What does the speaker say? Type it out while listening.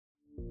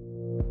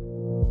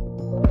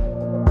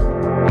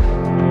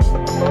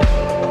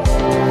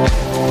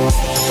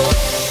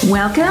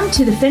Welcome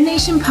to the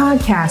FemNation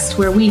podcast,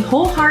 where we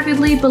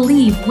wholeheartedly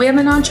believe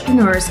women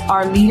entrepreneurs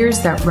are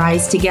leaders that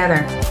rise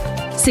together.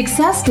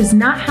 Success does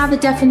not have a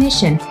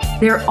definition.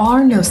 There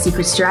are no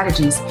secret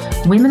strategies.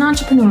 Women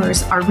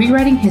entrepreneurs are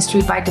rewriting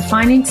history by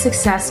defining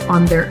success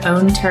on their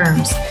own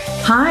terms.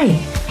 Hi,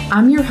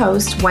 I'm your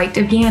host, White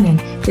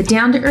Devgannon, the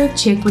down-to-earth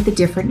chick with a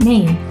different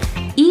name.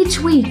 Each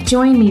week,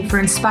 join me for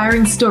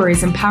inspiring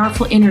stories and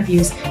powerful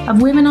interviews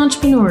of women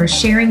entrepreneurs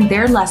sharing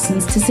their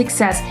lessons to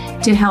success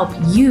to help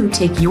you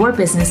take your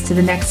business to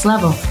the next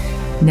level.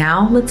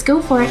 Now, let's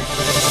go for it.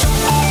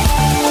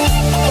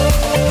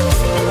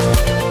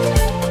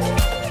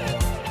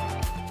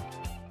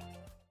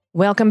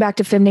 Welcome back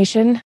to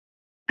FemNation.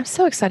 I'm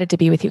so excited to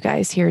be with you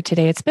guys here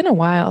today. It's been a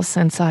while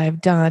since I've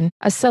done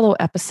a solo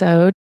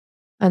episode,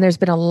 and there's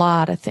been a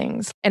lot of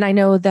things. And I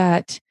know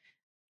that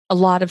a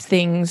lot of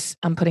things,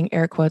 I'm putting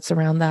air quotes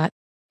around that,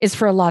 is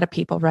for a lot of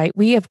people, right?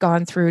 We have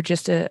gone through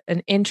just an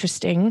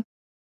interesting,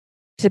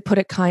 to put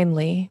it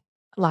kindly,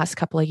 last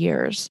couple of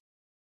years.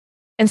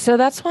 And so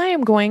that's why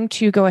I'm going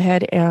to go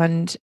ahead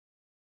and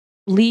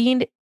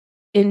lead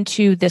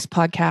into this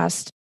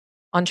podcast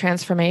on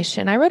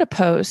transformation. I wrote a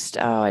post,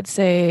 I'd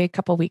say a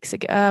couple weeks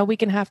ago, a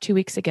week and a half, 2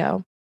 weeks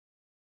ago,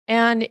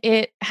 and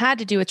it had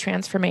to do with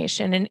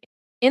transformation. And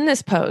in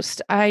this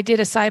post, I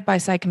did a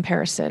side-by-side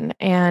comparison,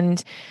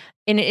 and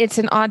it's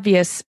an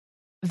obvious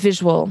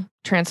visual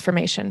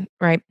transformation,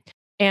 right?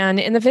 And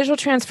in the visual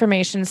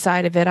transformation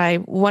side of it, I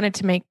wanted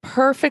to make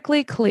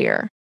perfectly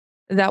clear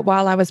that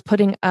while I was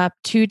putting up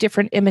two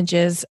different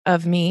images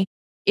of me,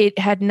 it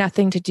had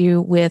nothing to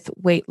do with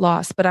weight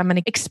loss. But I'm going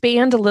to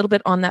expand a little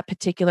bit on that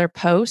particular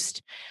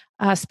post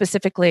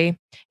specifically,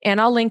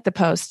 and I'll link the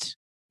post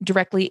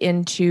directly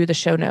into the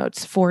show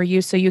notes for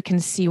you so you can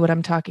see what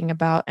I'm talking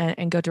about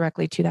and go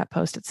directly to that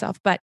post itself.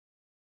 But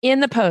in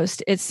the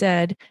post, it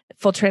said,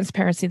 full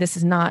transparency, this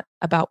is not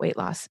about weight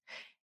loss.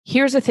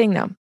 Here's the thing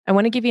though. I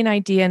want to give you an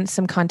idea and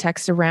some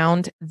context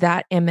around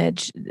that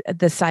image,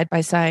 the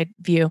side-by-side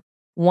view.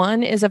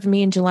 One is of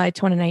me in July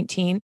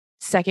 2019.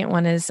 Second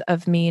one is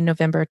of me in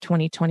November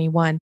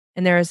 2021.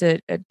 And there is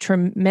a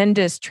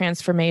tremendous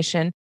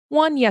transformation.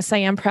 One, yes, I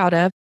am proud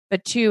of,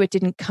 but two, it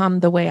didn't come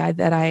the way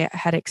that I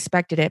had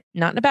expected it.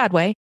 Not in a bad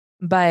way,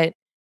 but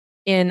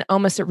in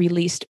almost a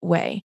released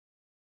way.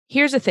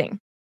 Here's the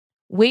thing.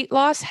 Weight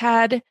loss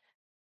had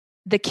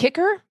the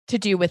kicker to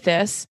do with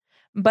this,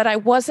 but I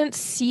wasn't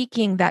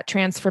seeking that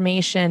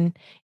transformation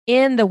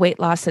in the weight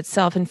loss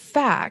itself. In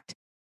fact,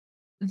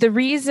 the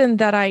reason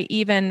that I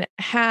even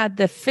had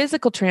the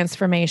physical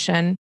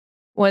transformation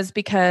was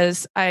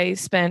because I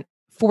spent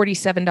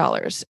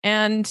 $47.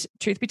 And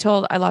truth be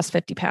told, I lost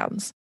 50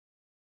 pounds.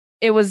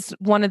 It was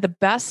one of the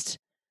best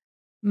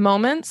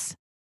moments,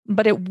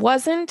 but it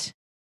was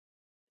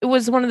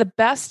one of the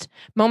best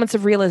moments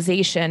of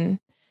realization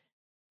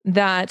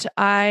that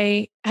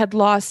I've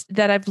lost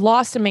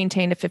and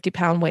maintained a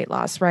 50-pound weight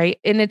loss, right?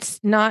 And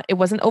it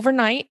wasn't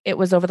overnight. It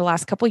was over the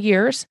last couple of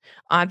years,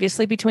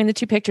 obviously between the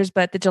two pictures,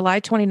 but the July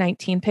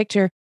 2019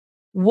 picture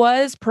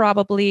was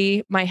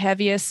probably my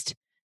heaviest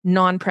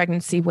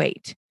non-pregnancy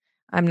weight.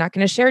 I'm not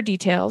going to share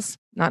details,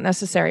 not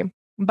necessary,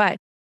 but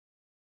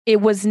it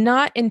was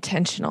not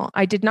intentional.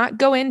 I did not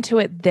go into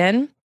it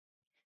then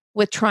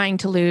with trying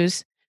to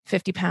lose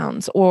 50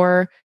 pounds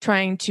or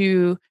trying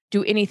to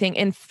do anything.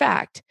 In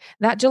fact,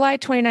 that July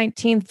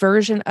 2019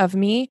 version of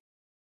me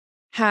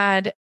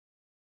had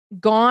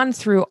gone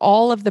through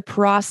all of the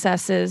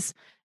processes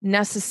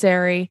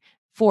necessary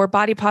for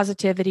body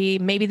positivity.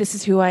 Maybe this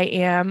is who I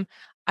am.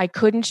 I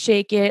couldn't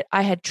shake it.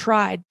 I had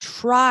tried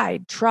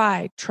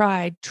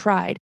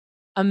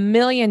a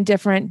million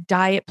different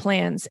diet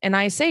plans. And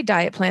I say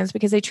diet plans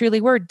because they truly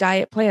were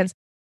diet plans.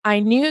 I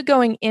knew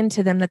going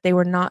into them that they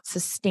were not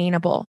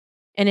sustainable.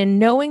 And in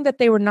knowing that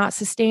they were not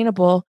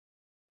sustainable,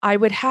 I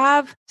would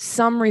have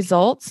some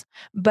results,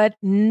 but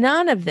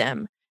none of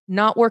them,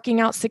 not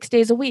working out 6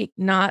 days a week,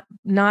 not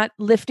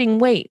lifting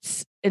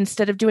weights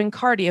instead of doing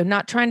cardio,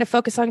 not trying to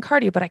focus on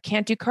cardio, but I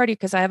can't do cardio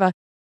because I have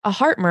a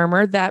heart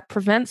murmur that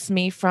prevents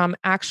me from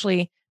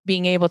actually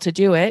being able to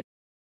do it.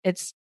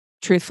 It's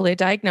truthfully a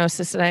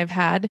diagnosis that I've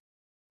had,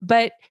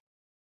 but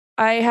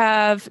I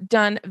have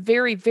done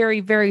very,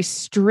 very, very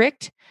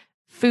strict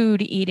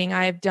food eating.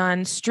 I've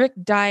done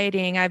strict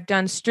dieting. I've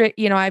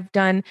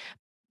done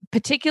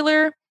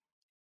particular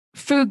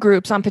food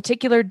groups on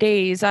particular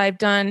days. I've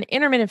done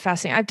intermittent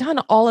fasting. I've done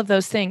all of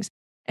those things.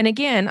 And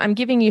again, I'm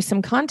giving you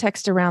some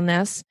context around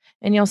this,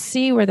 and you'll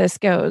see where this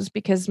goes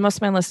because most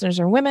of my listeners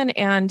are women.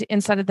 And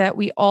inside of that,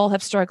 we all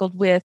have struggled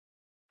with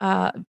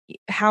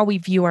how we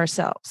view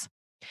ourselves.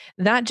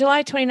 That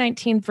July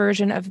 2019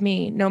 version of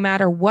me, no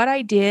matter what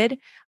I did,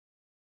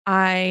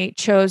 I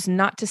chose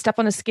not to step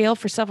on a scale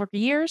for several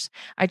years.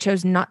 I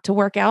chose not to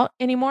work out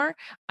anymore.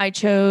 I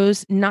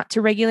chose not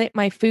to regulate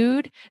my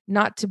food,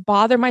 not to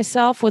bother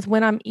myself with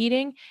when I'm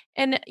eating.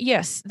 And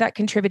yes, that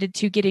contributed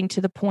to getting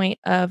to the point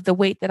of the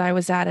weight that I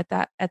was at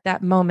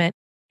that moment.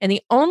 And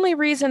the only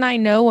reason I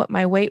know what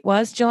my weight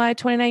was July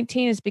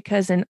 2019 is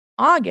because in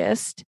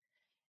August,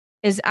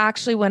 is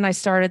actually when I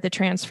started the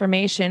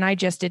transformation. I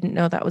just didn't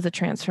know that was a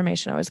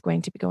transformation I was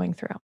going to be going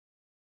through.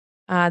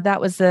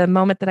 That was the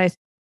moment that I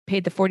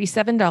paid the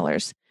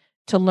 $47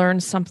 to learn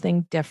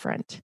something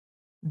different.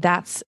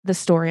 That's the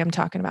story I'm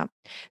talking about.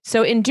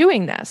 So in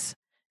doing this,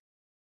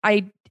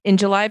 in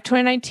July of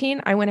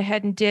 2019, I went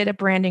ahead and did a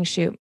branding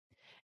shoot.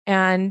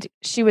 And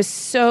she was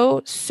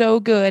so, so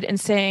good in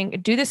saying,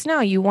 do this now.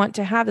 You want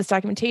to have this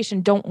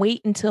documentation. Don't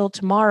wait until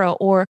tomorrow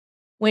or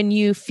when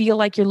you feel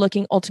like you're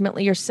looking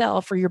ultimately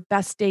yourself or your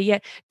best day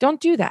yet.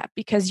 Don't do that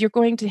because you're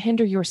going to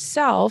hinder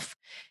yourself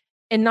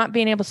and not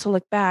being able to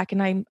look back.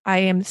 And I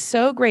am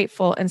so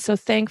grateful and so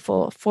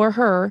thankful for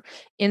her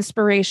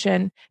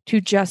inspiration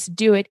to just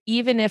do it,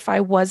 even if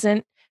I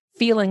wasn't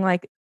feeling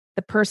like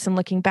the person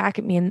looking back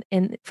at me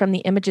and from the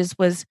images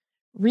was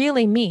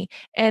really me.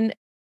 And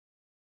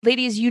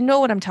ladies, you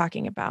know what I'm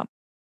talking about.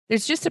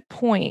 There's just a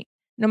point,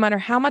 no matter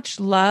how much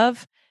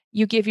love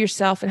you give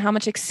yourself and how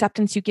much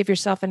acceptance you give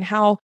yourself and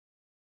how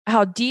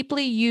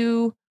deeply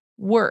you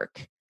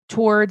work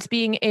towards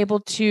being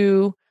able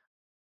to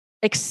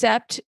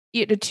accept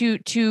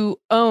to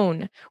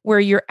own where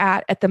you're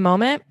at the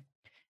moment.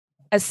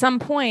 At some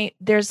point,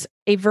 there's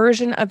a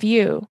version of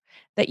you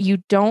that you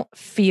don't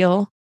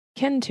feel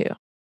kin to.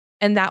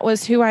 And that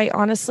was who I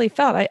honestly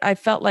felt. I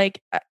felt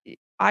like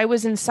I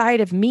was inside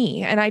of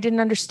me and I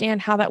didn't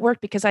understand how that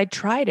worked because I'd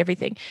tried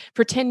everything.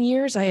 For 10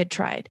 years, I had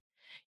tried,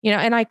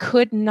 and I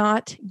could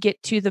not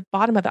get to the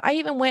bottom of it. I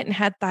even went and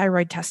had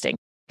thyroid testing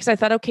because I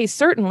thought, okay,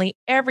 certainly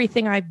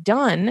everything I've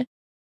done,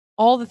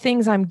 all the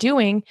things I'm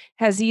doing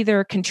has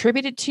either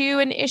contributed to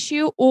an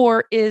issue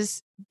or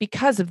is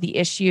because of the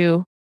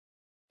issue.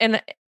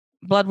 And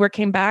blood work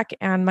came back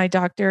and my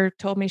doctor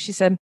told me, she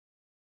said,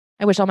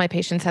 I wish all my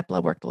patients had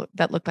blood work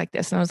that looked like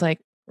this. And I was like,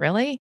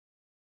 really?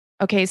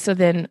 Okay, so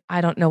then I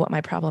don't know what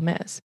my problem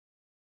is.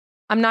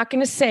 I'm not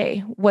going to say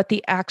what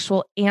the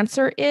actual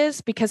answer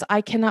is because I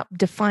cannot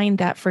define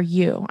that for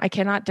you. I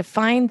cannot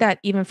define that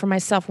even for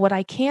myself. What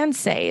I can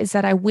say is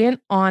that I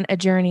went on a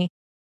journey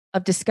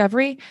of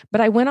discovery, but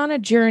I went on a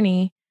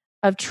journey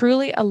of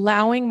truly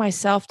allowing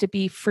myself to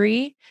be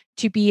free,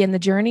 to be in the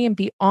journey and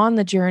be on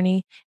the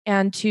journey,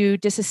 and to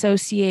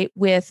disassociate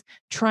with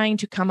trying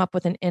to come up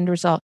with an end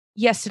result.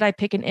 Yes, did I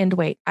pick an end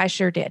weight? I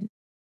sure did.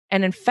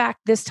 And in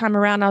fact, this time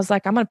around, I was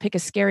like, I'm going to pick a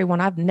scary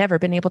one I've never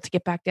been able to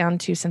get back down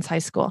to since high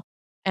school.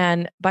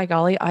 And by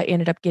golly, I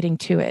ended up getting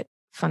to it.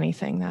 Funny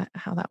thing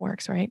how that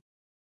works, right?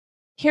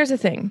 Here's the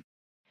thing.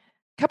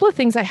 A couple of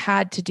things I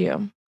had to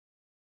do.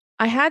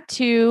 I had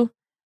to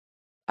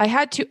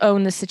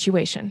own the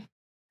situation.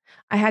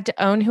 I had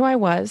to own who I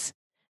was,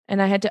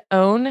 and I had to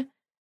own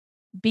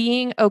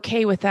being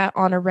okay with that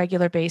on a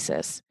regular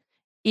basis.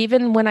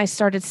 Even when I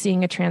started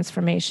seeing a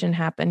transformation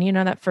happen,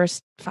 that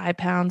first 5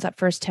 pounds, that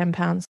first 10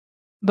 pounds.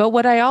 But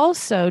what I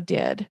also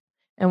did,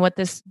 and what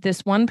this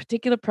one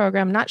particular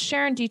program, not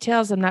sharing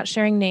details, I'm not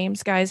sharing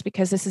names, guys,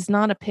 because this is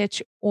not a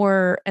pitch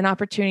or an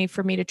opportunity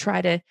for me to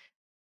try to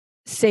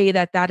say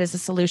that is a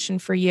solution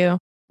for you.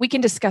 We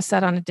can discuss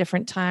that on a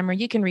different time, or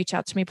you can reach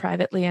out to me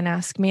privately and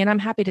ask me. And I'm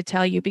happy to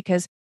tell you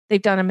because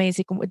they've done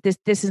amazing.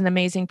 This is an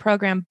amazing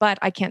program, but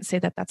I can't say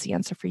that that's the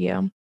answer for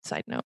you.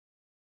 Side note.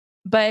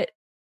 But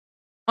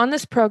on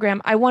this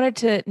program, I wanted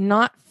to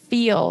not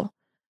feel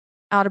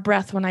out of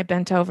breath when I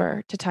bent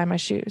over to tie my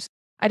shoes.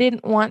 I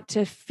didn't want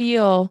to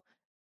feel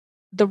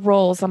the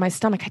rolls on my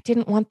stomach. I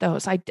didn't want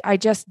those. I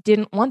just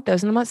didn't want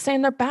those. And I'm not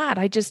saying they're bad.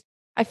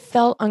 I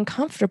felt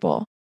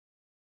uncomfortable.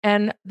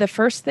 And the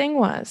first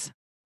thing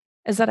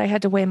is that I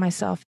had to weigh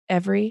myself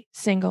every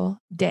single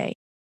day.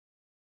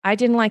 I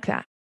didn't like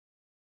that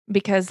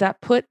because that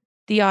put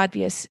the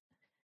obvious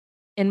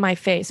in my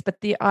face,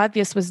 but the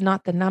obvious was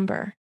not the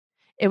number.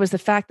 It was the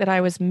fact that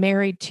I was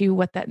married to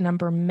what that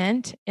number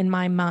meant in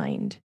my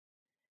mind.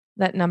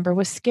 That number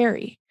was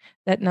scary.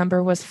 That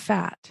number was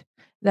fat.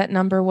 That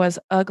number was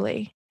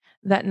ugly.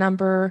 That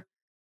number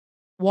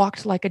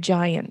walked like a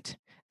giant.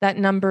 That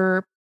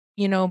number,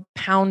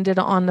 pounded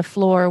on the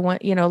floor,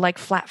 like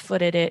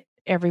flat-footed it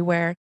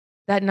everywhere.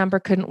 That number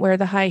couldn't wear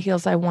the high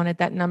heels I wanted.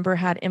 That number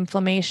had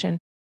inflammation.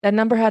 That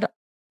number had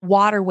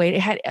water weight.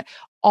 It had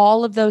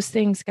all of those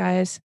things,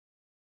 guys.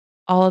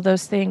 All of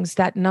those things.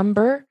 That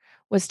number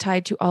was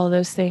tied to all of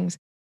those things.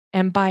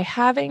 And by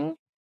having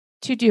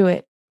to do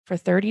it for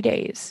 30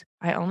 days,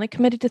 I only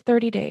committed to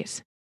 30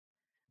 days.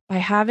 By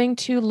having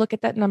to look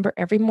at that number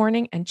every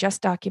morning and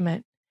just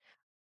document,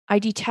 I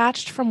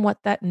detached from what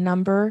that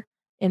number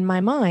in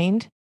my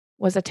mind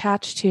was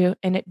attached to,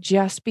 and it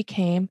just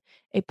became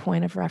a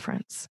point of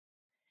reference.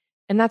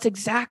 And that's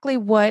exactly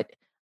what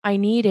I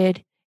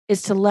needed,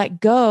 is to let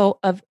go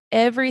of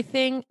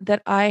everything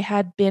that I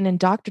had been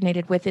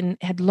indoctrinated with and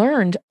had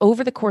learned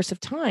over the course of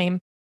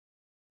time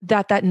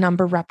that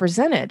number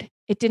represented.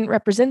 It didn't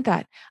represent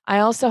that. I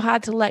also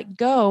had to let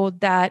go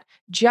that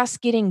just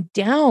getting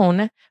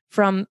down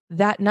from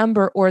that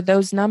number or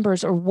those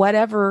numbers or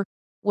whatever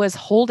was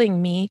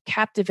holding me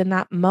captive in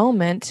that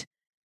moment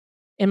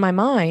in my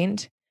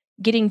mind,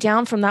 getting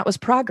down from that was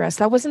progress.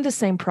 That wasn't the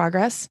same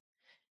progress.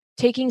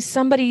 Taking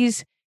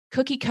somebody's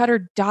cookie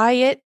cutter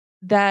diet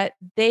that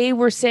they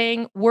were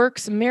saying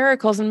works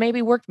miracles and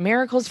maybe worked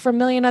miracles for a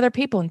million other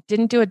people and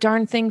didn't do a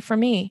darn thing for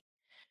me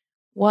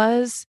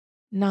was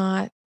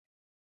not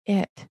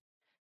it.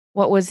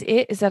 What was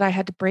it is that I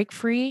had to break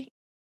free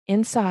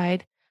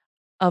inside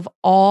of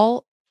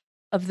all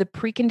of the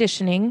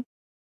preconditioning,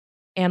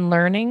 and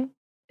learning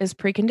is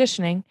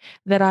preconditioning,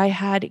 that I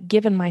had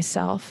given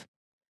myself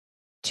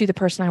to the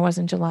person I was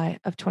in July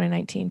of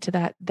 2019,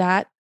 to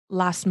that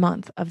last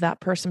month of that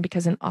person,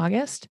 because in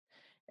August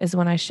is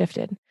when I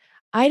shifted.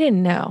 I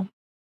didn't know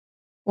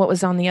what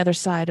was on the other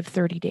side of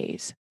 30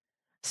 days.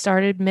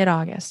 Started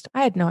mid-August.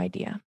 I had no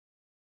idea.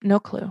 No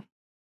clue.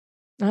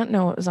 I don't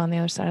know what was on the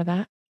other side of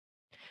that.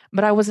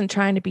 But I wasn't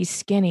trying to be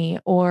skinny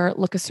or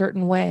look a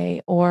certain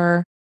way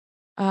or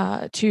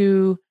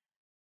to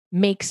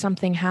make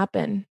something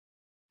happen.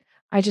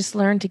 I just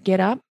learned to get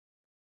up,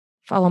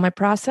 follow my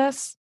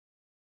process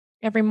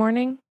every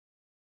morning,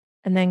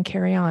 and then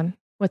carry on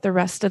with the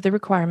rest of the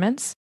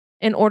requirements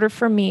in order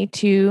for me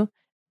to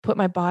put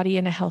my body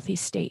in a healthy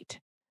state.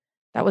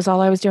 That was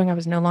all I was doing. I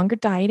was no longer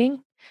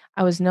dieting.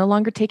 I was no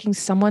longer taking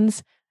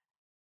someone's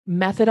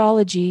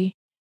methodology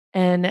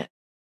and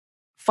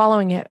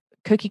following it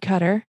cookie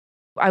cutter.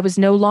 I was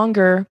no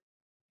longer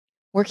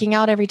working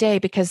out every day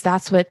because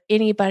that's what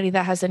anybody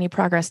that has any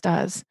progress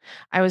does.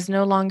 I was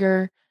no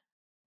longer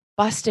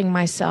busting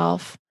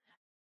myself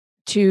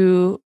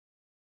to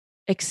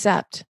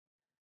accept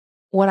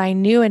what I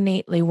knew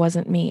innately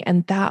wasn't me.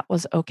 And that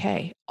was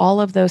okay.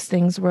 All of those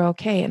things were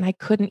okay. And I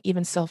couldn't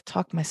even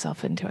self-talk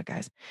myself into it,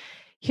 guys.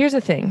 Here's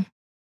the thing.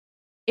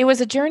 It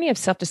was a journey of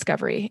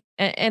self-discovery.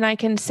 And I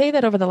can say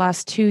that over the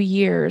last 2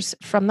 years,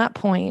 from that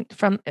point,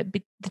 from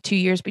the 2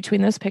 years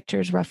between those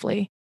pictures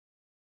roughly,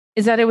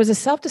 is that it was a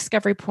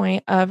self-discovery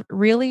point of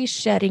really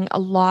shedding a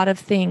lot of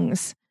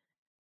things,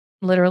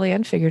 literally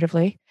and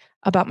figuratively,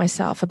 about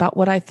myself, about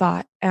what I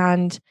thought,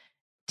 and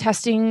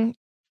testing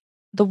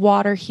the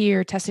water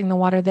here, testing the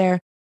water there,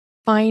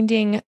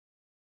 finding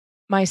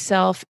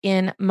myself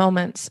in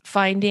moments,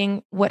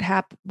 finding what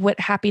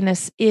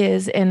happiness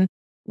is and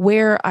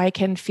where I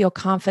can feel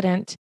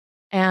confident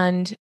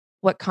and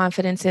what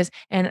confidence is.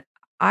 And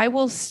I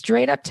will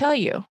straight up tell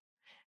you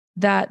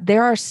that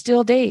there are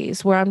still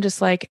days where I'm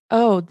just like,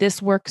 oh,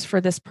 this works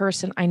for this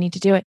person. I need to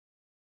do it.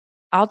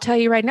 I'll tell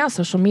you right now,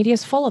 social media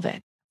is full of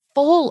it,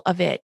 full of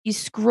it. You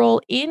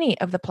scroll any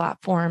of the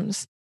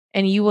platforms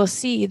and you will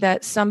see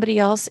that somebody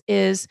else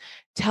is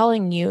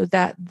telling you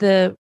that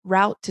the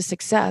route to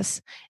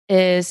success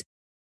is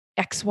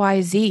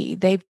XYZ.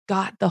 They've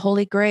got the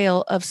holy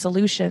grail of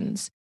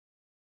solutions.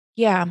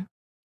 Yeah,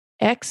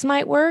 X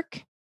might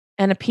work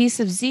and a piece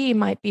of Z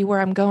might be where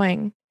I'm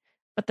going,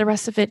 but the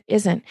rest of it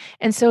isn't.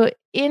 And so,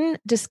 in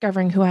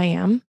discovering who I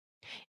am,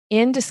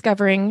 in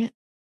discovering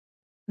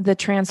the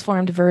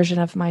transformed version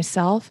of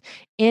myself,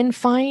 in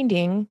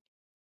finding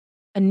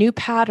a new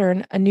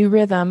pattern, a new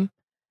rhythm,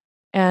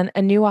 and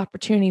a new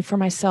opportunity for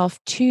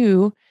myself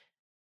to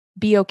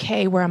be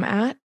okay where I'm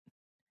at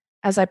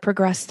as I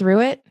progress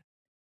through it,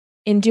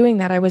 in doing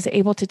that, I was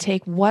able to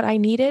take what I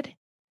needed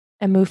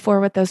and move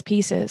forward with those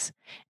pieces,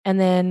 and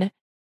then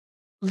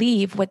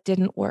leave what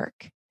didn't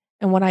work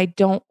and what I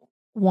don't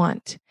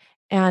want.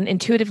 And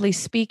intuitively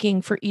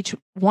speaking, for each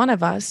one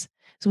of us,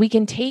 so we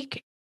can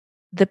take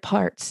the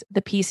parts,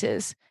 the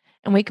pieces,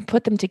 and we can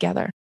put them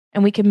together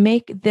and we can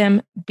make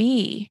them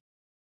be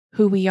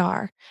who we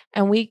are.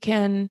 And we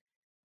can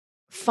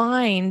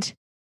find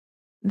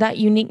that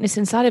uniqueness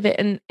inside of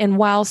it. And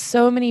while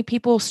so many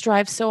people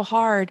strive so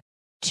hard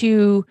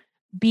to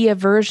be a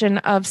version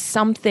of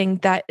something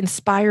that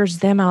inspires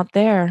them out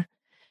there,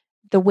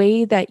 the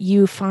way that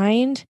you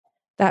find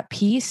that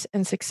peace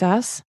and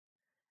success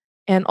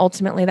and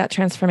ultimately that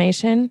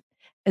transformation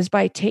is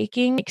by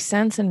taking makes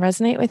sense and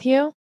resonate with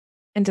you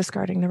and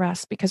discarding the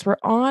rest, because we're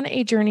on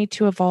a journey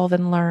to evolve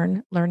and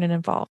learn and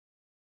evolve.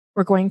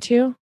 We're going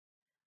to,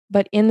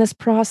 but in this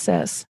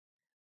process,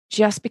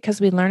 just because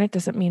we learn it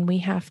doesn't mean we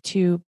have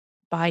to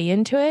buy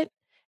into it,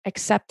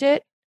 accept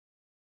it,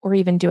 or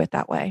even do it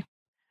that way.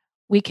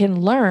 We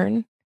can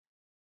learn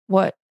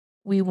what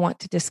we want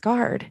to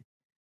discard.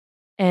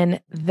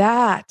 And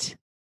that,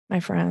 my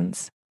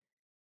friends,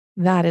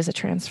 that is a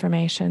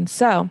transformation.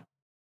 So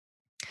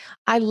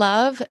I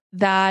love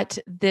that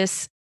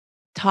this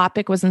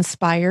topic was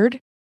inspired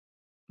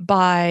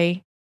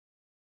by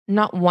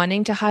not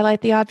wanting to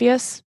highlight the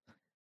obvious,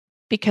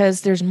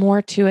 because there's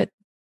more to it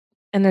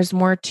and there's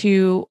more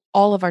to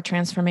all of our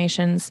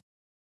transformations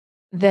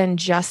than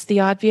just the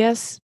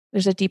obvious.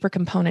 There's a deeper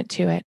component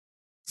to it.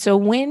 So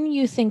when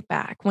you think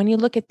back, when you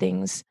look at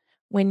things,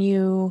 when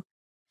you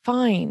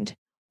find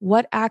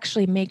what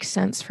actually makes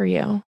sense for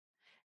you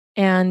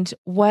and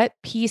what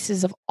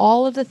pieces of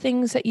all of the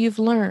things that you've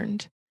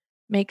learned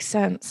make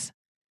sense,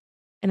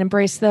 and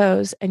embrace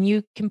those, and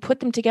you can put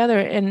them together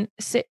and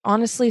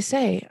honestly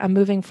say, I'm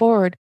moving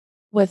forward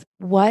with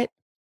what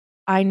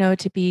I know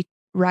to be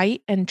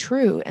right and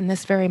true in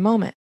this very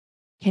moment.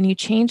 Can you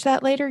change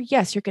that later?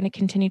 Yes, you're going to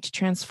continue to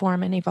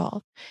transform and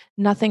evolve.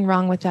 Nothing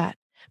wrong with that.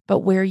 But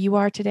where you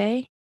are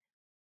today,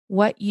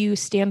 what you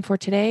stand for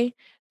today,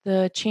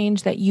 the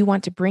change that you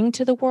want to bring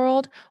to the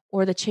world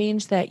or the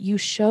change that you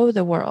show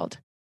the world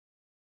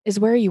is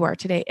where you are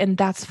today. And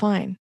that's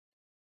fine.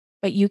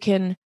 But you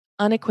can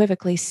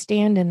unequivocally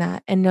stand in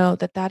that and know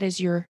that that is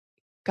your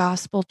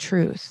gospel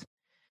truth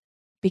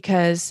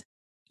because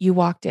you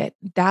walked it.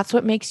 That's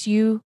what makes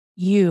you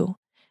you.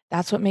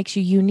 That's what makes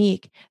you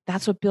unique.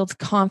 That's what builds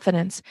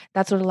confidence.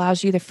 That's what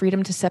allows you the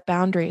freedom to set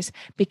boundaries,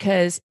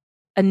 because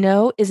a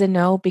no is a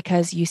no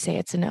because you say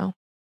it's a no.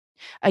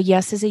 A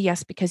yes is a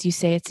yes because you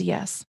say it's a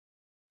yes.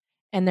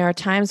 And there are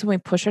times when we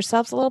push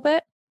ourselves a little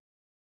bit.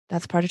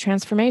 That's part of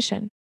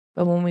transformation.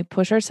 But when we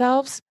push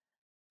ourselves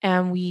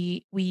and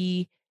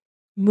we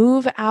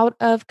move out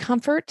of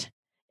comfort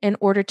in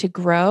order to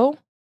grow,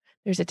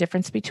 there's a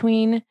difference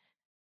between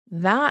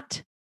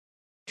that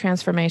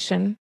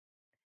transformation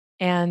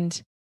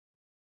and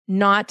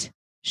not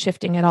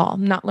shifting at all,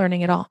 not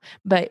learning at all.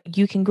 But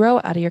you can grow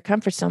out of your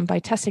comfort zone by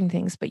testing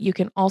things, but you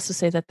can also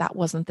say that that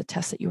wasn't the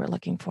test that you were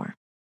looking for.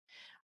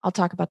 I'll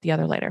talk about the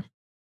other later,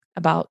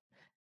 about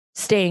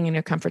staying in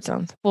your comfort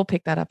zone. We'll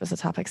pick that up as a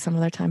topic some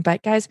other time.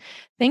 But guys,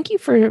 thank you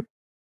for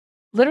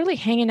literally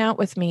hanging out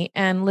with me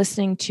and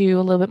listening to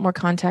a little bit more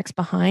context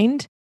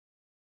behind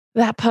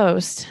that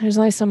post. There's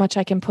only so much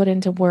I can put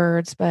into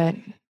words, but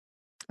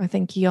I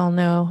think you all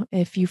know,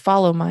 if you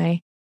follow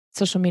my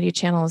social media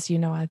channels, you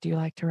know I do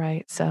like to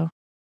write. So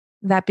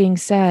that being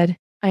said,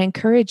 I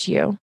encourage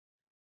you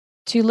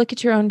to look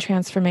at your own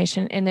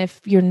transformation. And if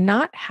you're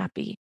not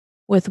happy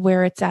with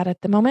where it's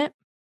at the moment,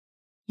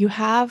 you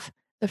have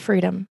the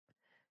freedom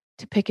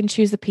to pick and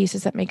choose the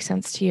pieces that make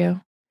sense to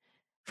you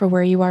for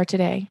where you are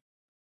today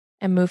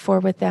and move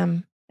forward with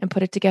them and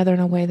put it together in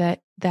a way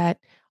that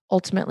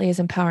ultimately is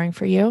empowering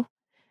for you,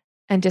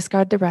 and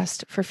discard the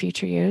rest for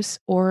future use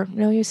or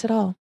no use at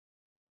all.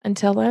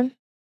 Until then,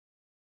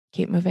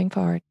 keep moving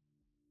forward.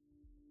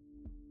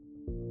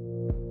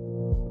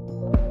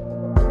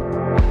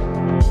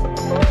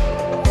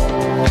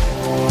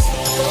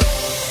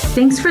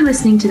 Thanks for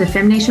listening to the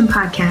FemNation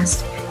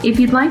podcast. If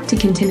you'd like to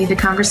continue the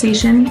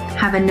conversation,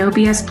 have a no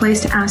BS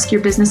place to ask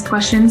your business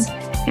questions,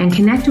 and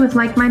connect with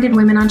like-minded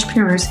women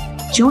entrepreneurs,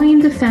 join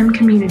the Fem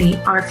Community,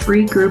 our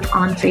free group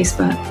on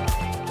Facebook.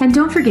 And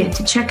don't forget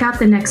to check out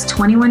the next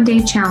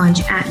 21-day challenge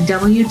at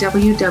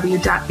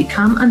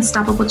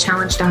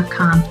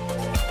www.becomeunstoppablechallenge.com.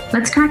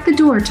 Let's crack the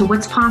door to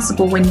what's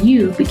possible when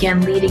you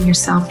begin leading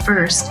yourself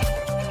first.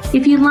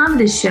 If you love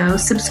this show,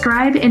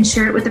 subscribe and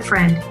share it with a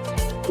friend.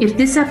 If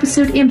this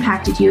episode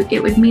impacted you,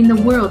 it would mean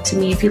the world to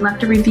me if you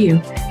left a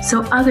review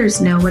so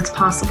others know what's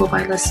possible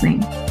by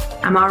listening.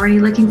 I'm already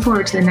looking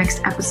forward to the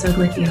next episode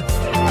with you.